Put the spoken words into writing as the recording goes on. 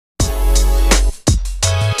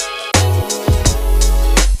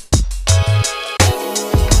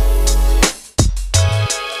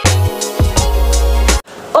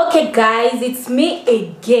Hey guys, it's me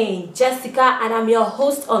again, Jessica, and I'm your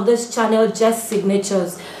host on this channel, Jess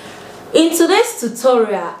Signatures. In today's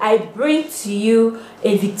tutorial, I bring to you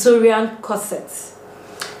a Victorian corset.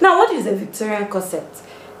 Now, what is a Victorian corset?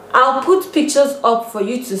 I'll put pictures up for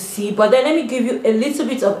you to see, but then let me give you a little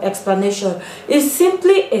bit of explanation. It's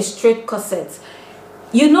simply a straight corset.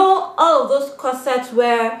 You know, all of those corsets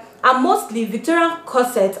where, and mostly Victorian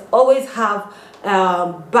corsets always have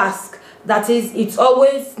basque. That is, it's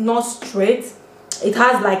always not straight. It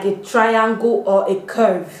has like a triangle or a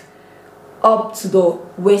curve up to the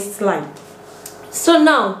waistline. So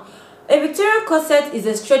now, a Victorian corset is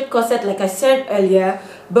a straight corset, like I said earlier,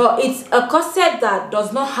 but it's a corset that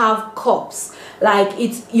does not have cups. Like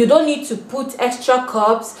you don't need to put extra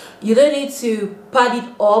cups. You don't need to pad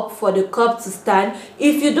it up for the cup to stand.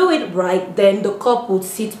 If you do it right, then the cup will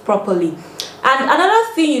sit properly. And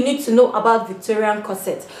another thing you need to know about Victorian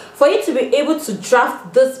corset, for you to be able to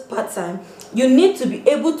draft this pattern, you need to be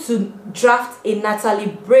able to draft a Natalie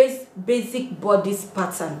Brace basic bodice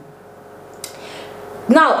pattern.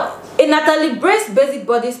 Now, a Natalie Brace basic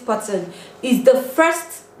bodice pattern is the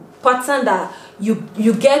first pattern that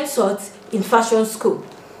you get taught in fashion school.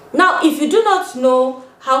 Now, if you do not know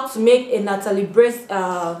how to make a Natalie Brace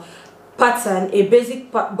pattern, a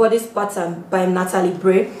basic bodice pattern by Natalie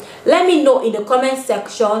Brace, let me know in the comment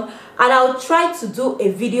section and I'll try to do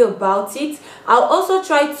a video about it. I'll also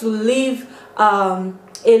try to leave a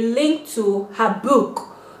link to her book,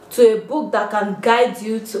 to a book that can guide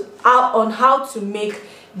you to on how to make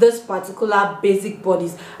this particular basic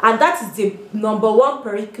bodice, and that is the #1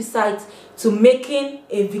 prerequisite to making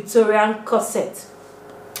a Victorian corset.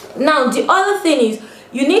 Now, the other thing is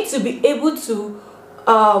you need to be able to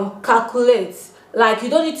calculate. Like, you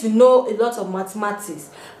don't need to know a lot of mathematics,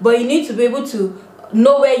 but you need to be able to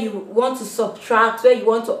know where you want to subtract, where you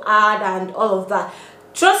want to add, and all of that.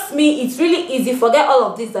 Trust me, it's really easy. Forget all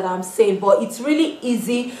of this that I'm saying, but it's really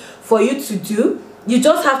easy for you to do. You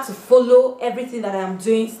just have to follow everything that I'm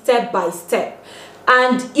doing step by step.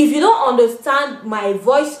 And if you don't understand my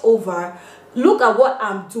voiceover, look at what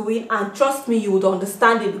I'm doing and trust me, you would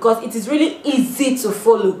understand it, because it is really easy to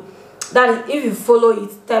follow. That is, if you follow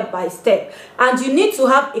it step by step. And you need to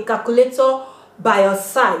have a calculator by your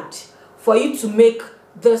side for you to make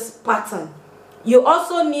this pattern. You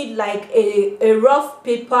also need like a rough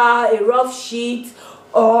paper, a rough sheet,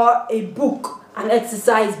 or a book, an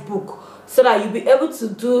exercise book, so that you'll be able to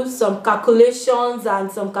do some calculations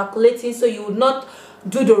and some calculating, so you will not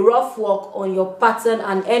do the rough work on your pattern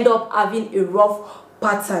and end up having a rough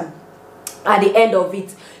pattern at the end of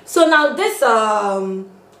it. So now this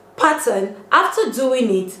pattern, after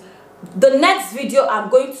doing it, the next video I'm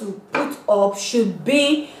going to put up should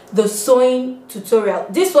be the sewing tutorial.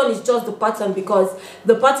 This one is just the pattern because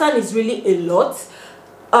the pattern is really a lot,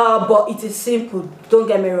 but it is simple, don't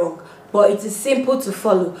get me wrong, but it is simple to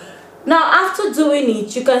follow. Now, after doing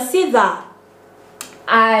it, you can see that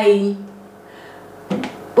I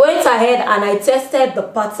went ahead and I tested the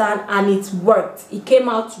pattern and it worked. It came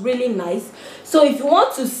out really nice. So if you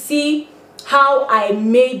want to see how I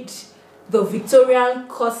made the Victorian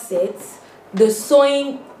corset, the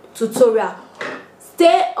sewing tutorial,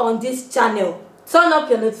 stay on this channel. Turn up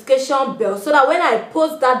your notification bell so that when I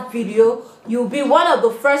post that video, you'll be one of the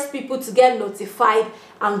first people to get notified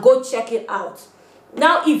and go check it out.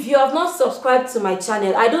 Now, if you have not subscribed to my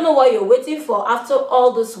channel, I don't know what you're waiting for after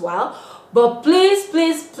all this while, but please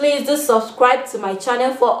do subscribe to my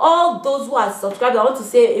channel. For all those who are subscribed, I want to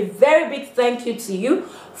say a very big thank you to you.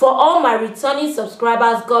 For all my returning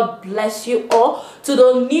subscribers, God bless you all. To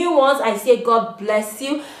the new ones, I say God bless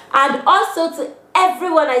you. And also to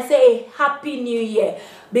everyone, I say a happy new year,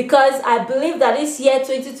 because I believe that this year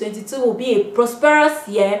 2022 will be a prosperous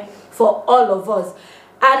year for all of us.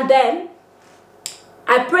 And then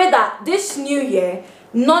I pray that this new year,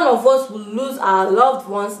 none of us will lose our loved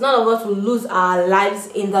ones, none of us will lose our lives,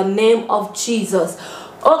 in the name of Jesus.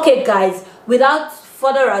 Okay guys, without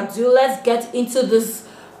further ado, let's get into this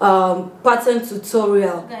pattern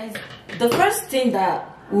tutorial. Guys, the first thing that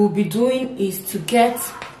we'll be doing is to get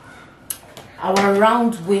our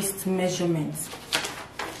round waist measurements.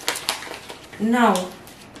 Now,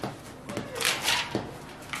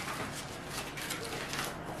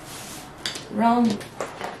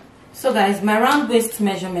 so guys, my round waist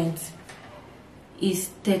measurement is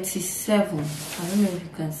 37. I don't know if you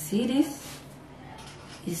can see this.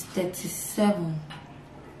 It's 37.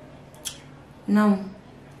 Now,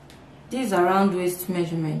 this is a round waist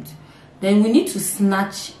measurement. Then we need to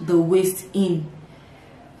snatch the waist in.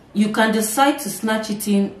 You can decide to snatch it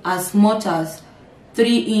in as much as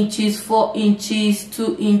 3 inches, 4 inches,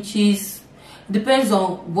 2 inches. depends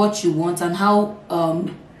on what you want and how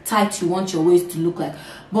tight you want your waist to look like.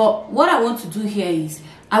 But what I want to do here is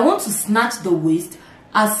I want to snatch the waist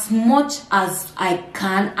as much as I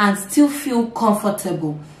can and still feel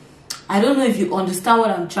comfortable. I don't know if you understand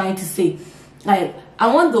what I'm trying to say. Like,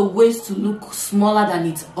 I want the waist to look smaller than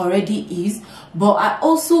it already is, but I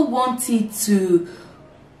also want it to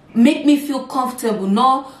make me feel comfortable,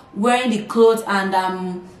 not wearing the clothes and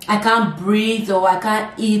I can't breathe or I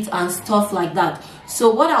can't eat and stuff like that.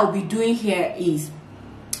 So what I'll be doing here is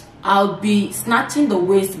I'll be snatching the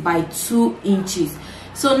waist by 2 inches.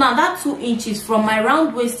 So now that 2 inches from my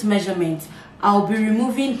round waist measurement, I'll be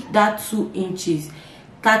removing that 2 inches.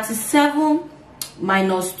 37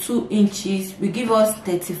 minus 2 inches will give us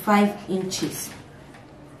 35 inches.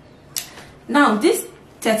 Now this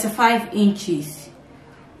 35 inches,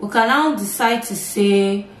 we can now decide to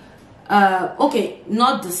say, okay,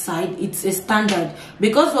 not decide, it's a standard.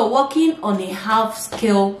 Because we're working on a half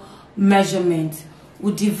scale measurement,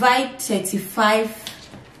 we divide 35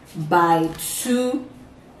 by 2.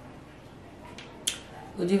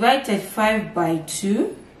 We'll divide 35 by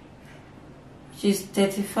 2, which is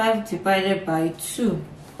 35 divided by 2,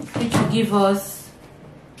 which will give us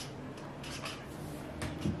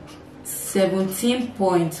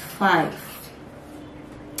 17.5.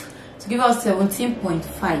 To give us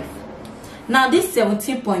 17.5. Now this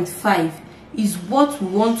 17.5 is what we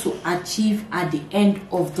want to achieve at the end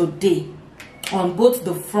of the day on both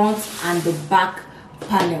the front and the back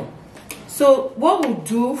panel. So what we'll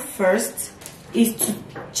do first is to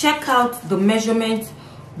check out the measurement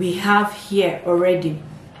we have here already.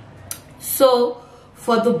 So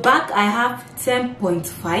for the back I have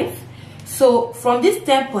 10.5. So from this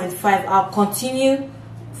 10.5 I'll continue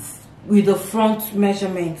with the front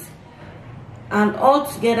measurement, and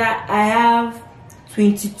altogether I have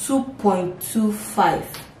 22.25.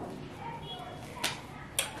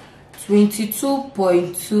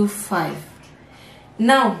 22.25.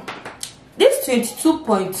 Now this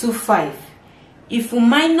 22.25, if we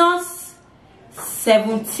minus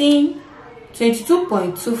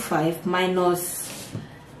 22.25 minus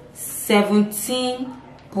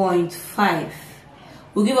 17.5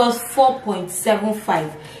 will give us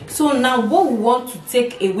 4.75. So now what we want to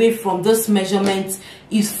take away from this measurement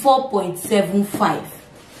is 4.75.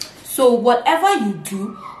 So whatever you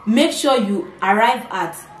do, make sure you arrive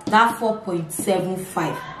at that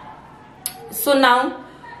 4.75. So now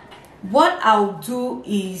what I'll do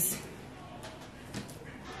is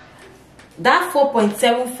that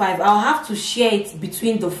 4.75, I'll have to share it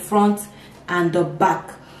between the front and the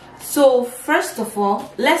back. So first of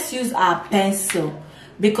all, let's use our pencil,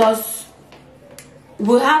 because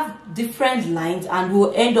we'll have different lines and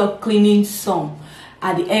we'll end up cleaning some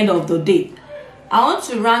at the end of the day. I want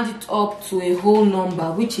to round it up to a whole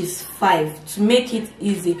number, which is 5, to make it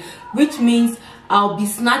easy, which means I'll be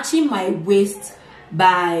snatching my waist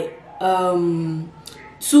by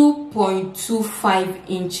 2.25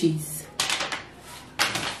 inches.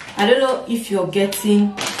 I don't know if you're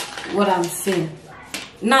getting what I'm saying.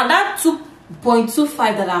 Now that 2.25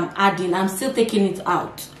 that I'm adding, I'm still taking it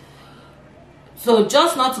out. So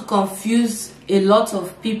just not to confuse a lot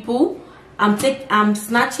of people, I'm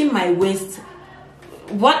snatching my waist.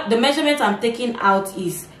 What the measurement I'm taking out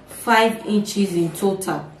is 5 inches in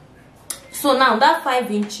total. So now that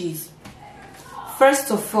 5 inches,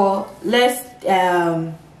 first of all, let's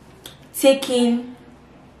take in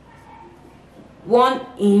 1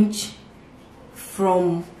 inch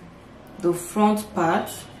from the front part,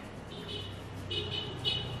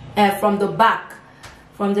 from the back.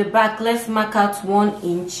 From the back, let's mark out 1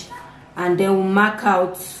 inch, and then we'll mark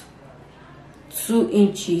out 2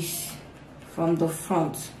 inches from the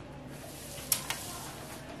front.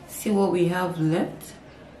 See what we have left.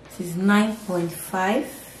 This is 9.5,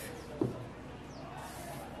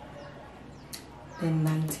 then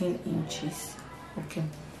 19 inches. Okay,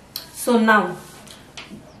 so now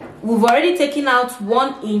we've already taken out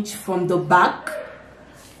 1 inch from the back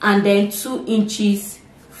and then 2 inches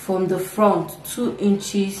from the front. 2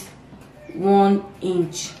 inches, 1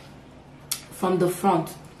 inch from the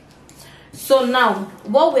front. So now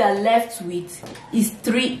what we are left with is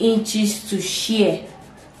 3 inches to shear,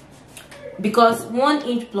 because 1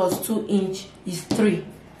 inch plus 2 inch is 3.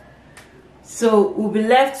 So we'll be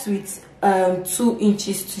left with 2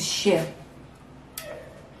 inches to shear.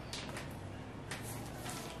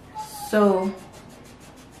 So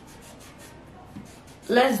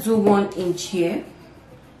let's do 1 inch here.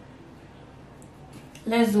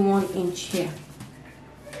 Let's do 1 inch here.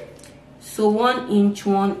 So 1 inch,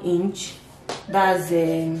 1 inch, that's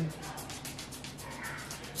 2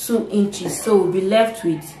 inches. So we'll be left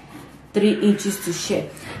with 3 inches to share.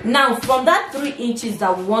 Now from that 3 inches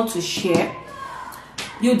that we want to share,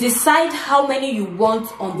 you decide how many you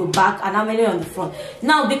want on the back and how many on the front.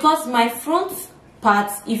 Now because my front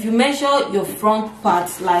part, if you measure your front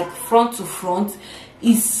part, like front to front,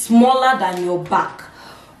 is smaller than your back,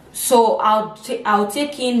 so I'll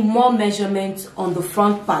take in more measurements on the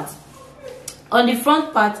front part. On the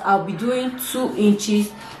front part I'll be doing 2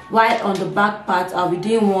 inches, while on the back part I'll be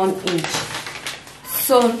doing 1 inch.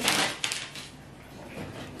 So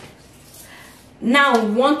now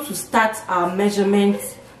we want to start our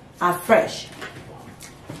measurements afresh.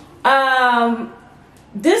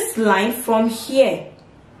 This line from here,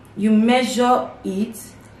 you measure it.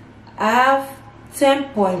 I have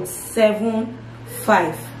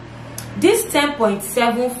 10.75. This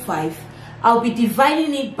 10.75, I'll be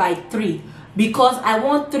dividing it by 3 because I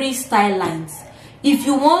want 3 style lines. If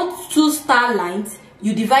you want 2 style lines,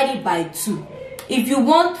 you divide it by 2. If you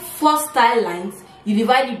want 4 style lines, you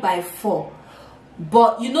divide it by 4.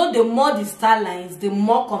 But you know, the more the style lines, the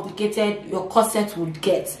more complicated your corset would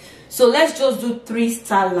get. So let's just do 3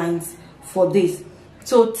 style lines for this.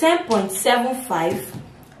 So 10.75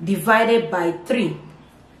 divided by 3.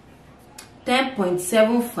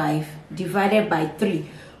 10.75 divided by 3.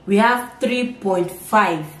 We have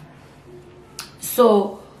 3.5.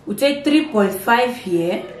 So we take 3.5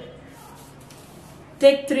 here,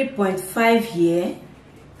 take 3.5 here,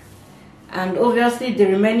 and obviously the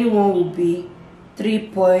remaining one will be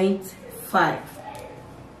 3.5.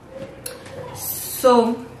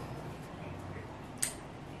 So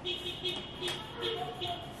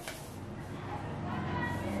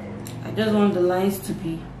I just want the lines to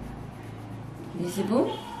be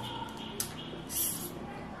visible.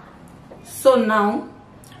 So now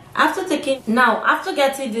after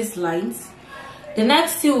getting these lines, the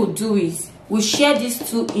next thing we'll do is we'll share these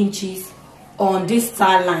 2 inches on these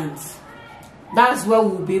star lines. That's where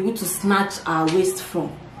we'll be able to snatch our waist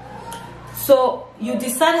from. So you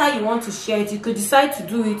decide how you want to share it. You could decide to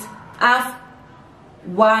do it half,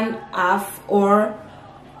 1/2, or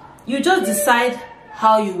you just decide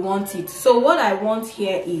how you want it. So what I want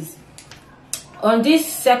here is on this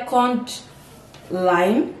second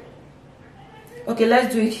line, okay,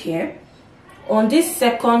 let's do it here. On this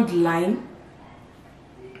second line,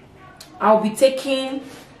 I'll be taking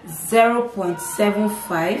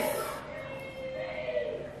 0.75.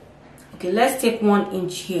 Okay, let's take 1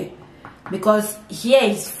 inch here because here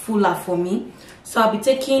is fuller for me. So I'll be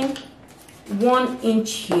taking 1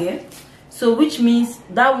 inch here. So which means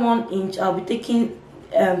that 1 inch I'll be taking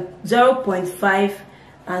 0.5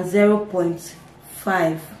 and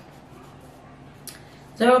 0.5.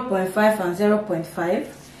 0.5 and 0.5.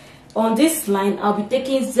 On this line I'll be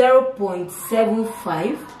taking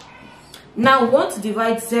 0.75. Now we want to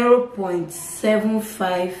divide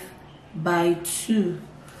 0.75 by 2,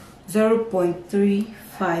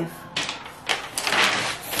 0.35.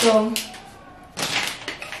 So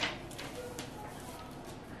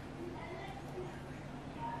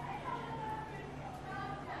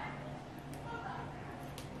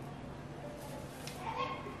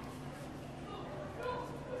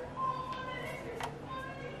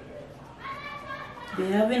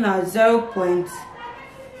we're having our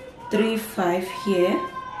 0.35 here.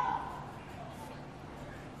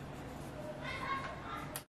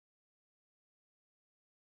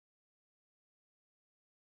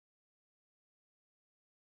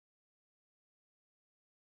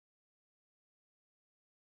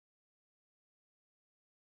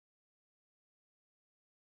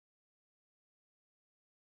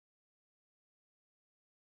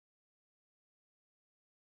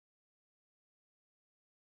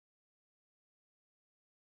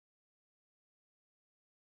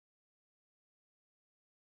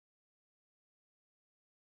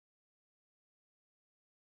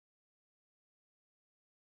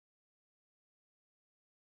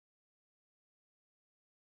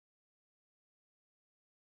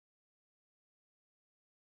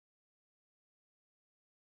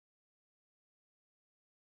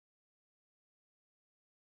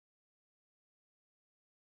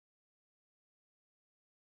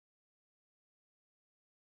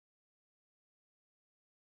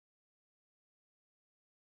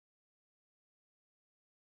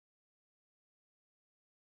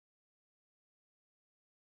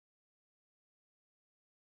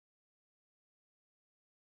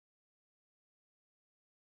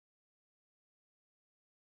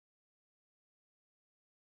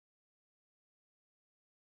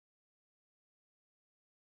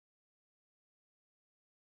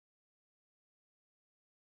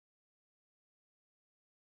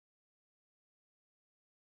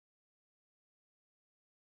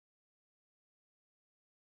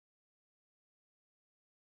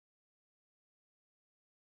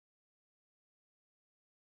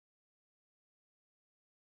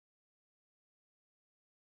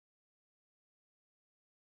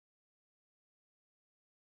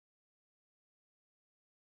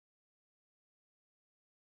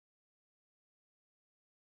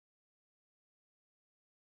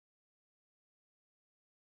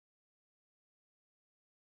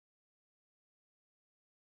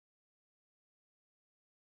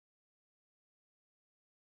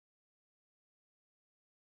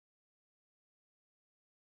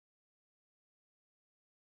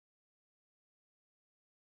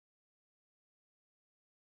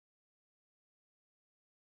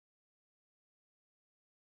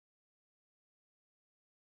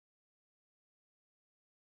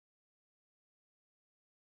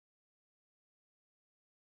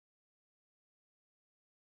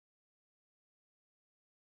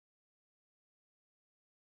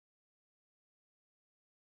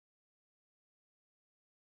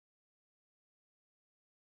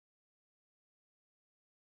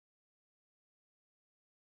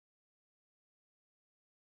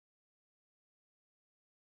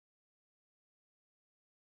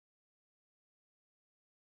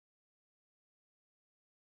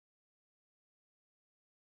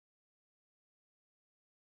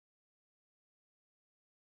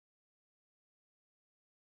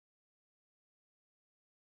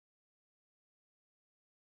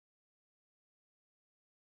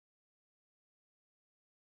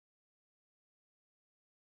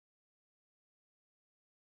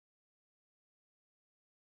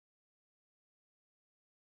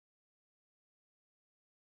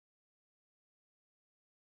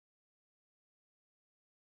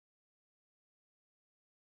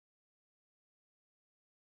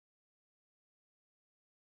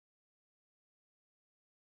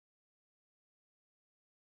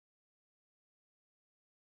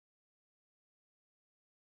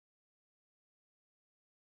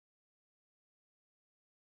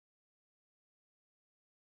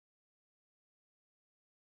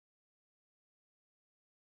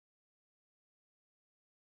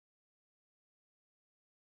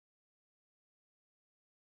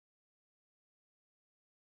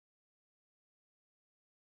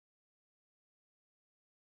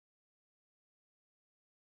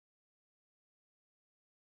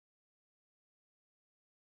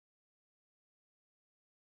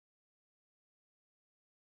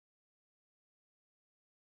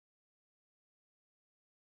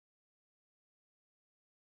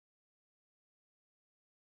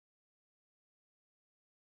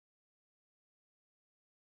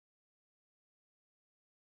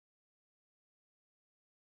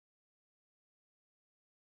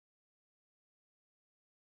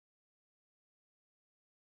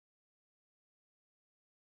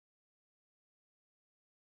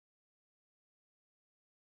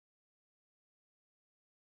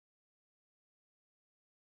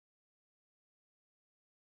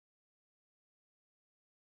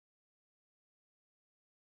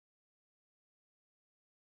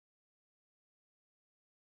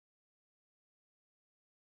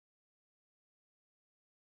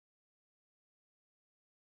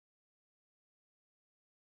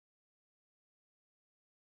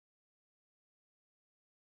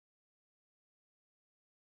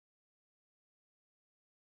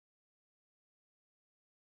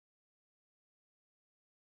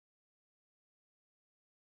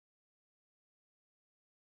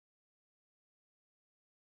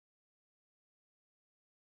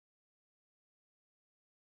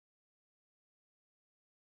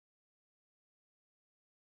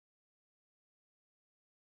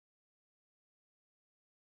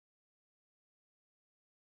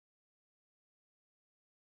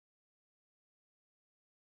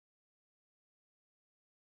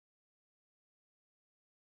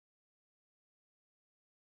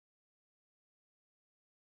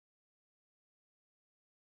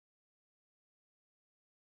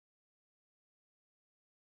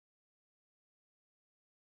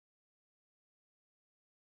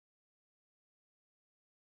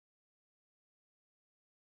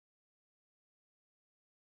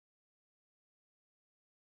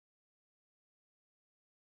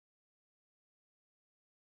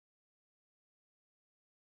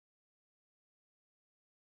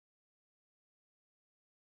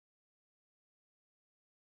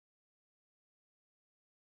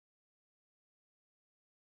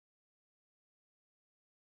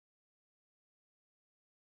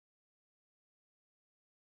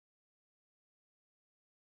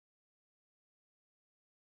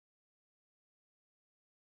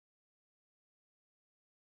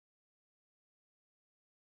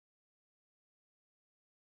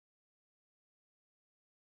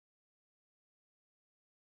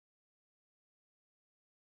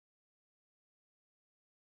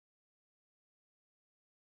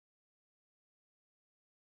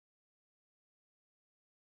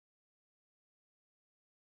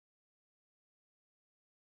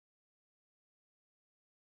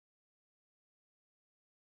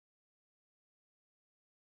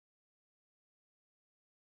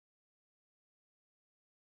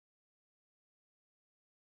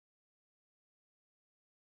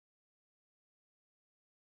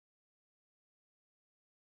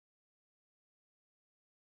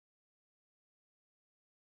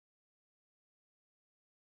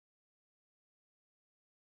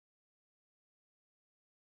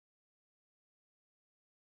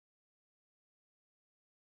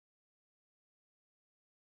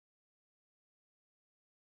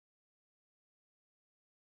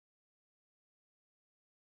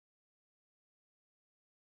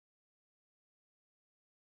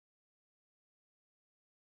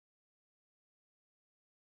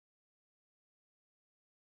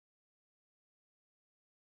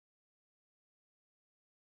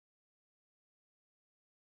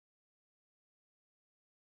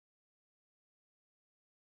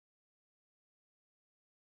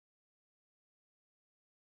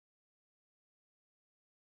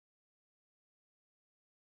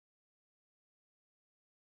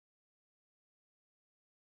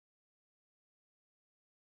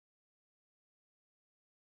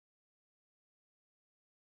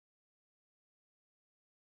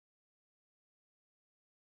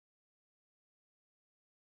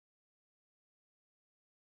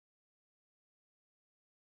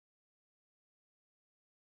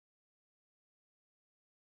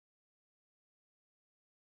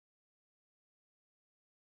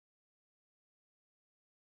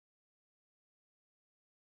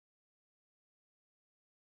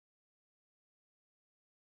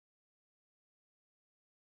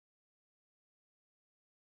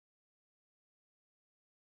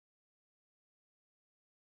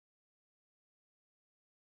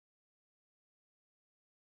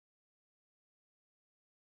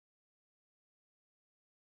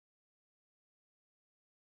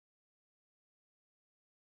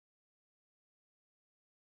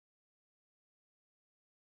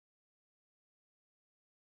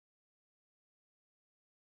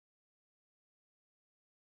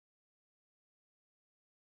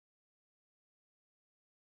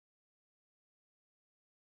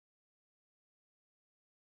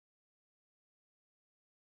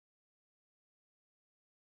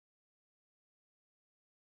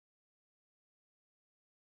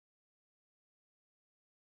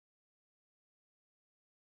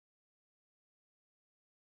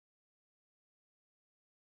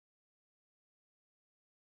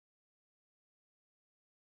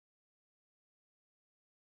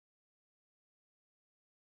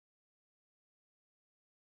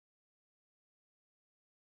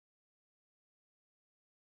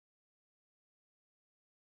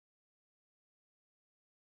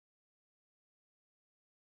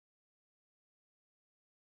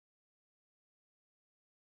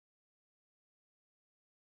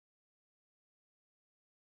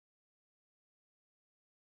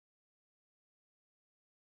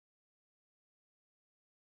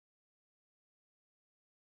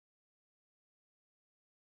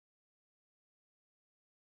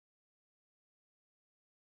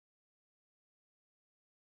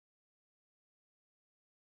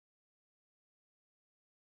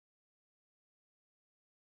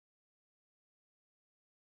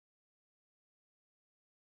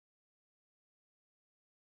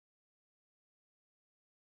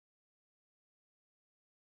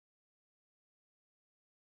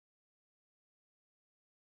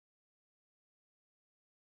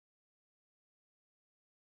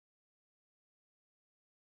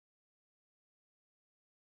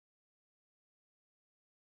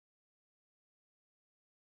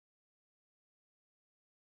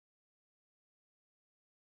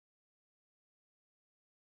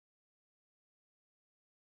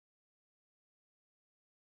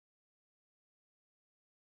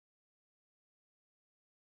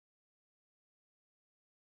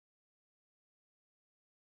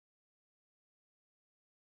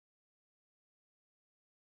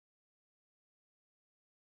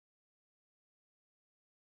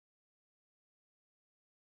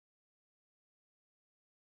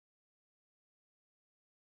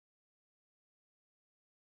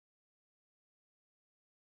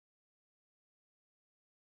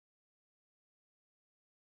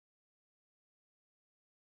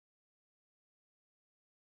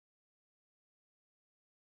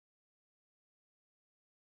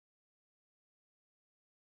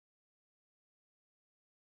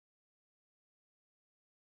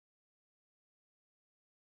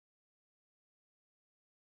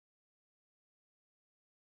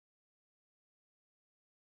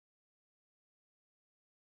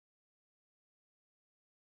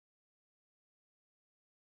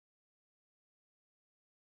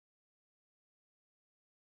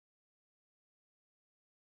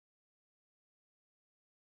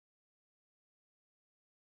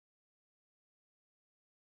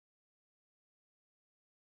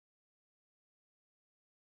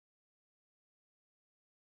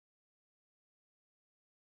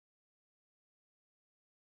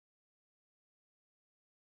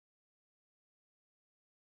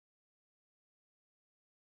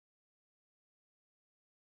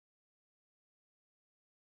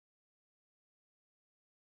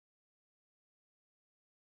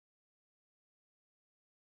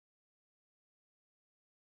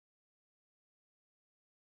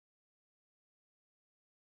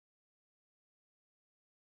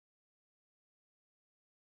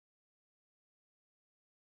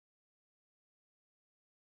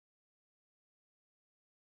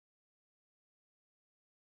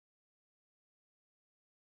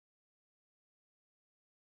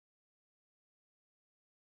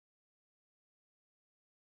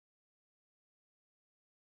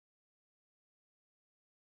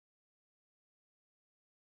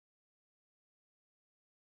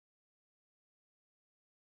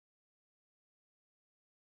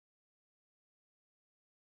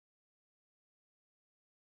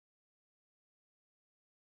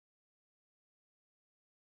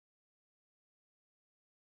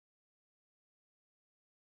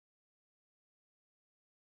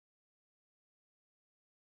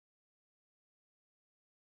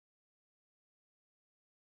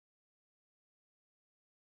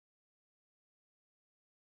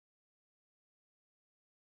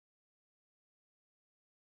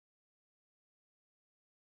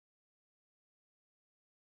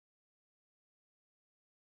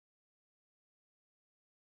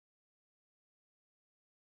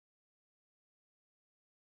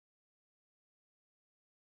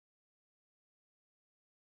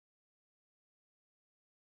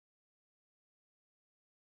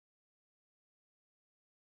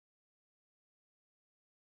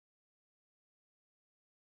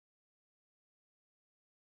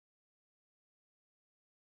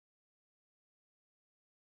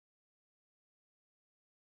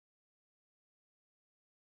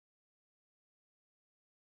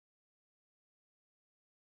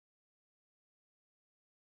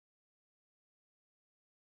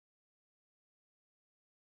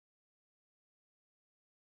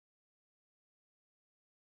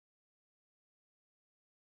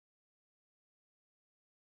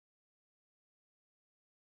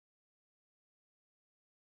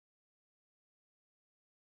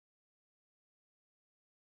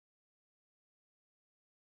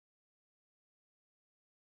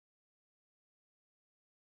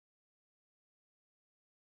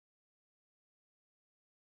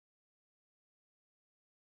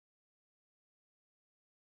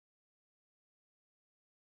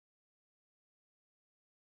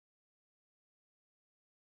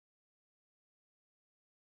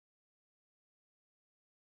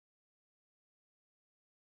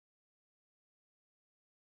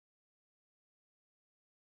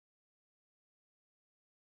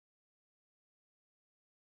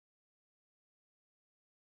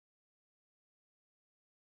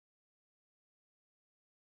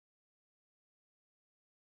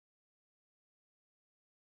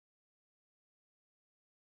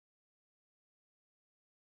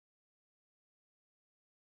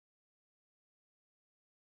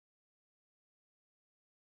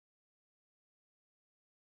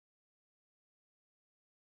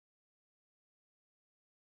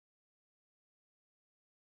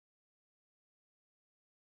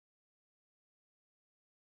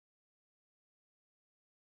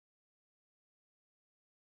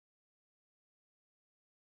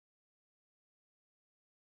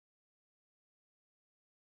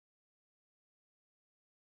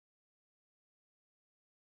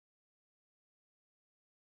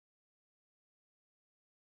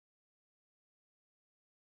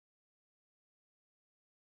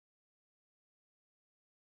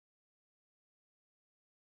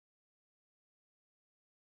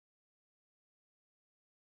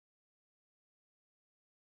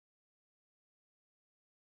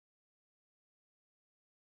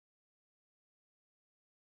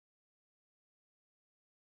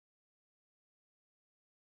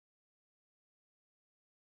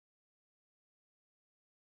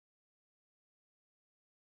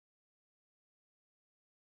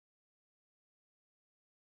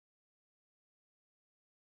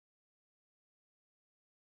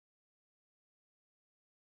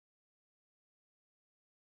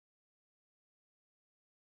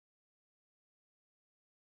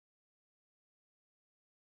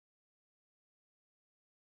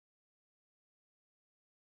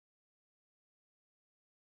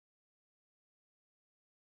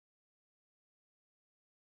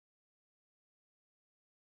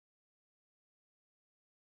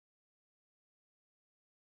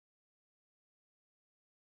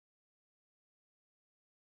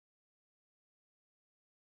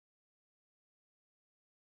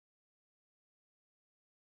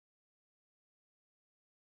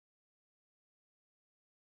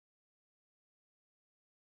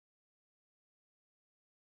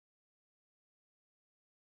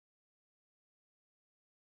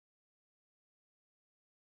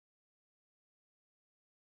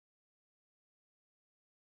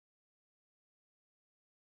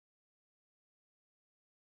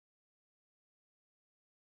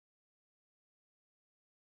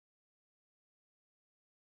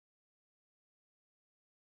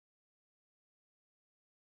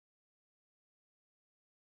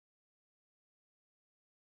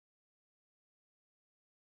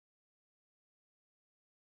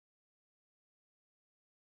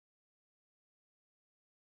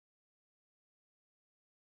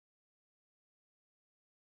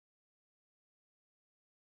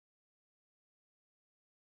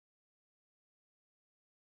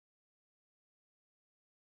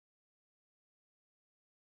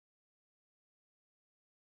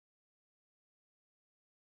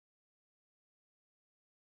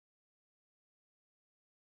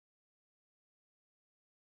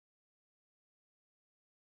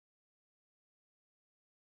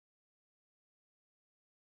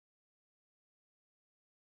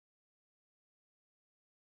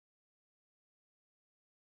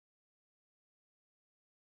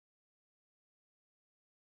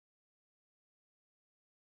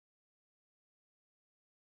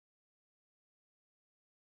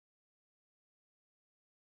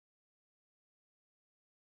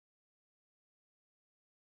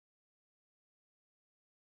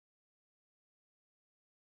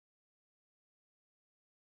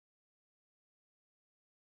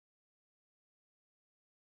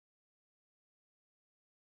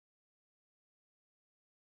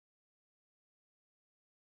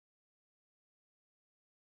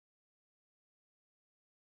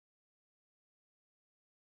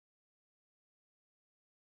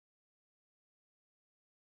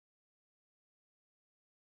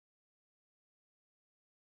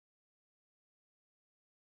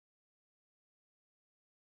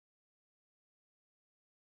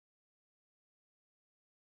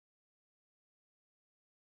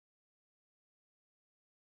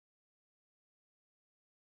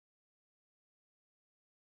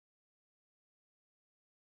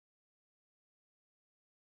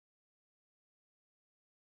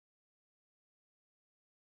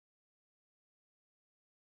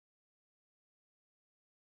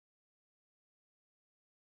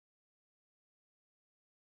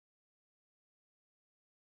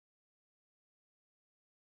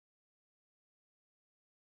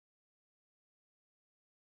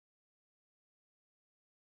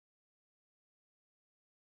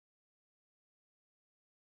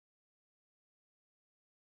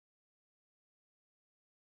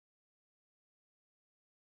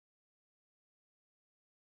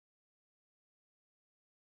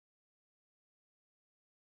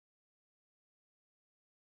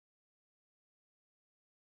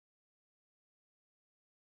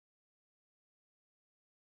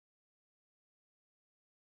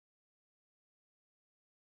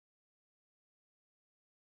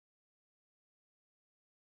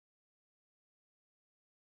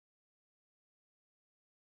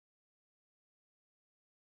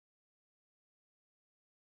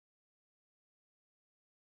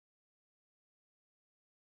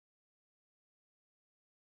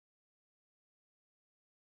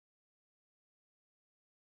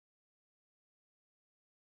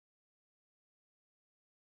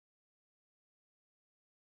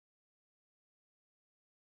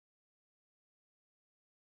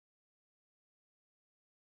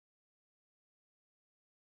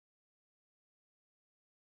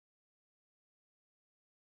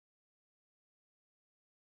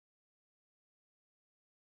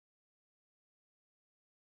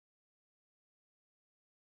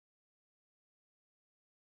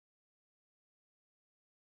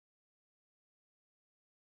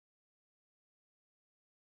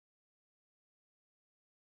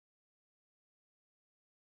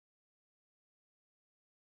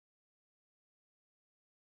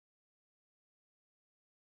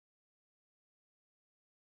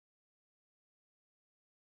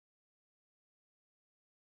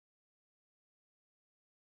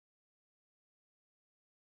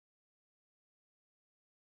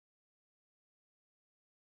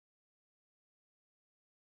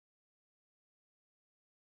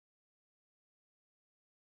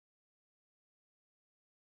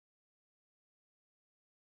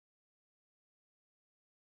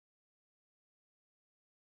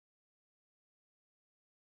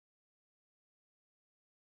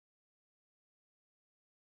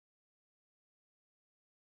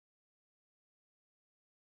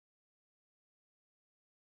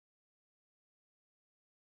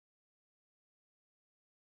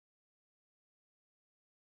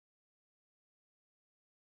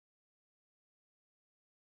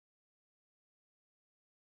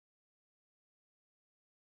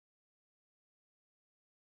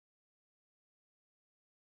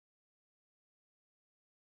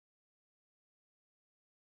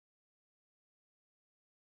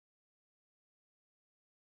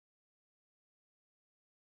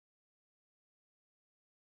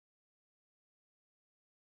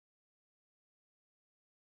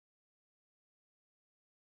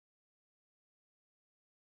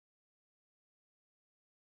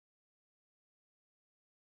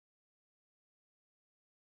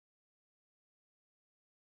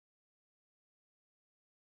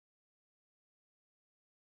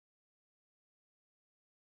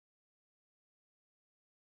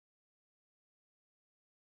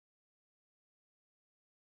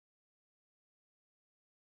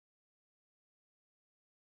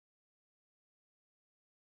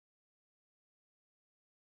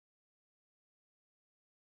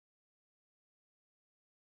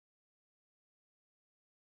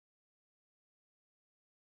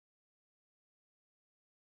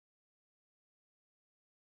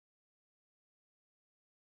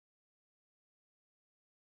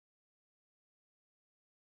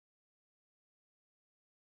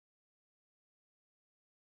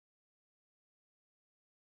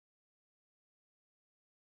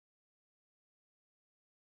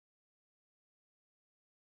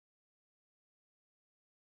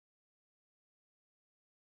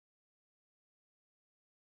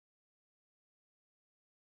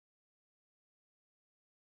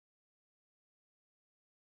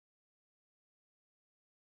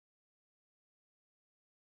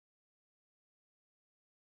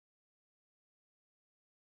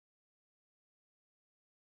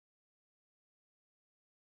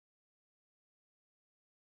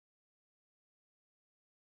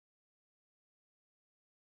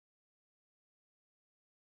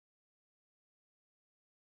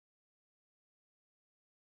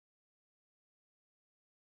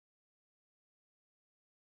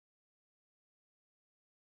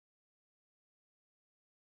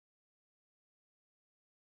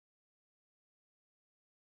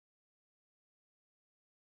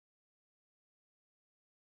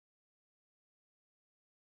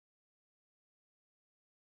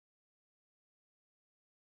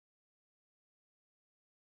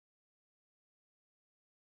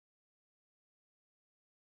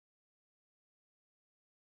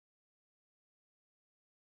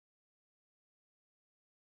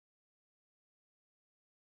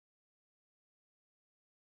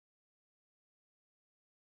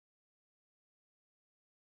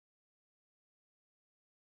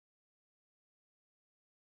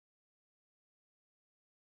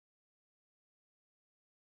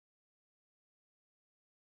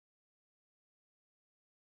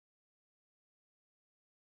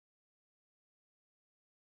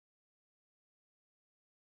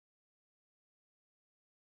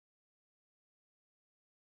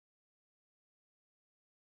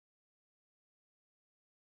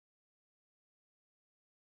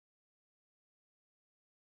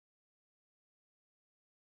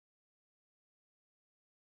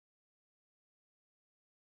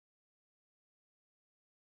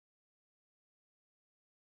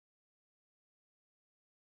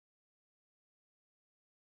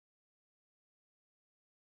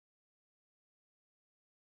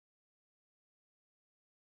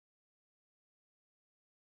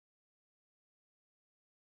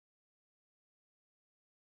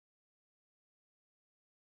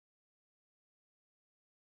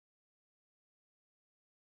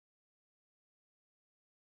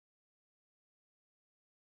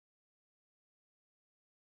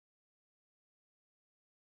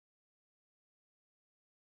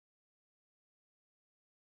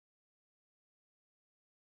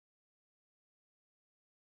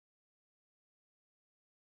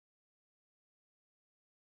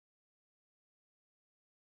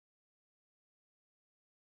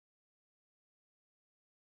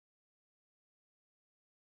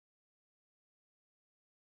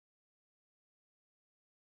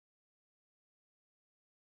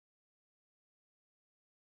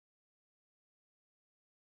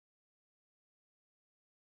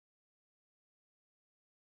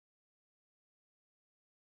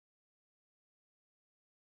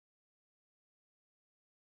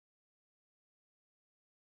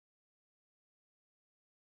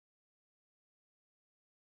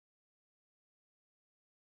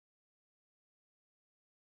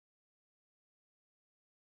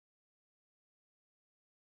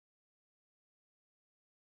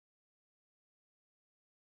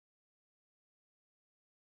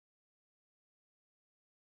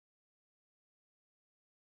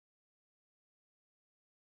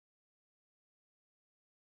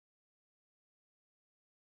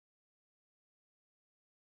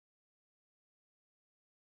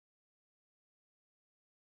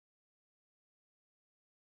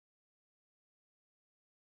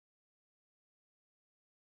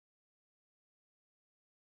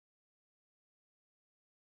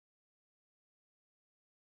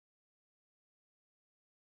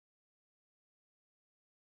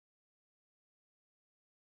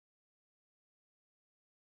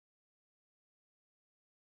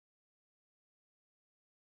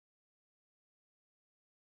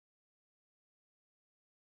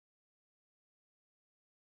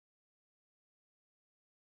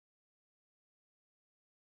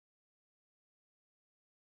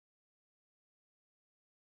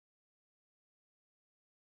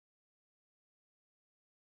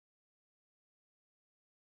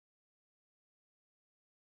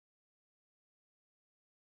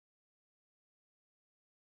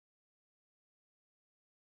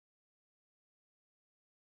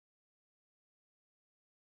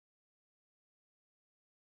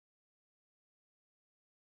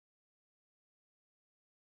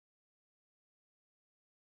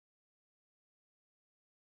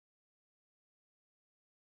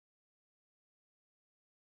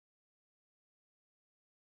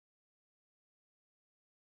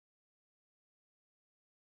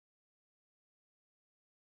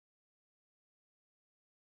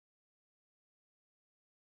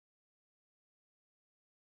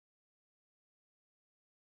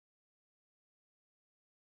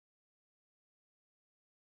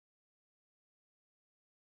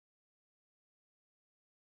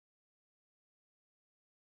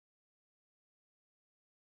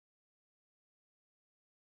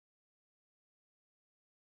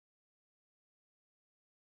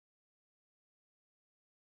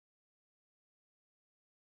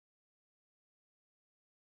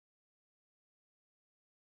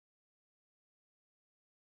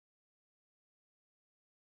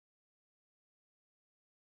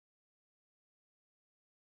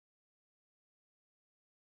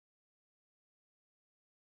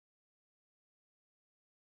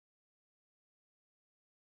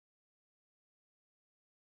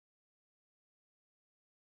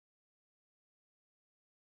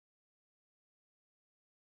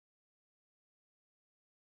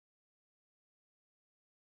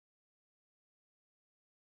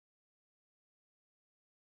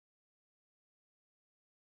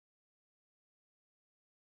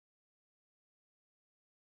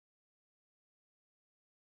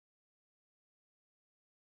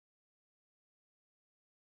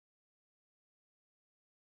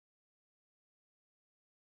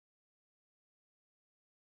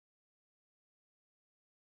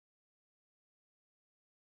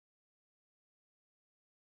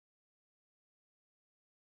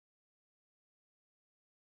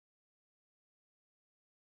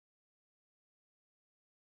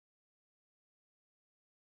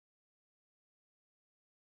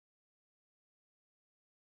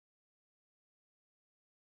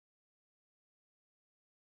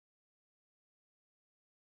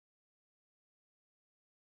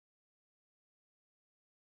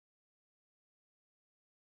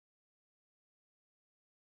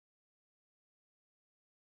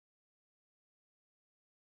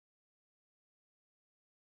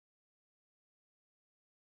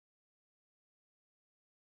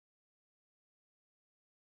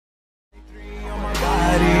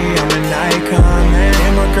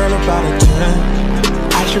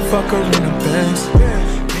 fuck her in a Benz.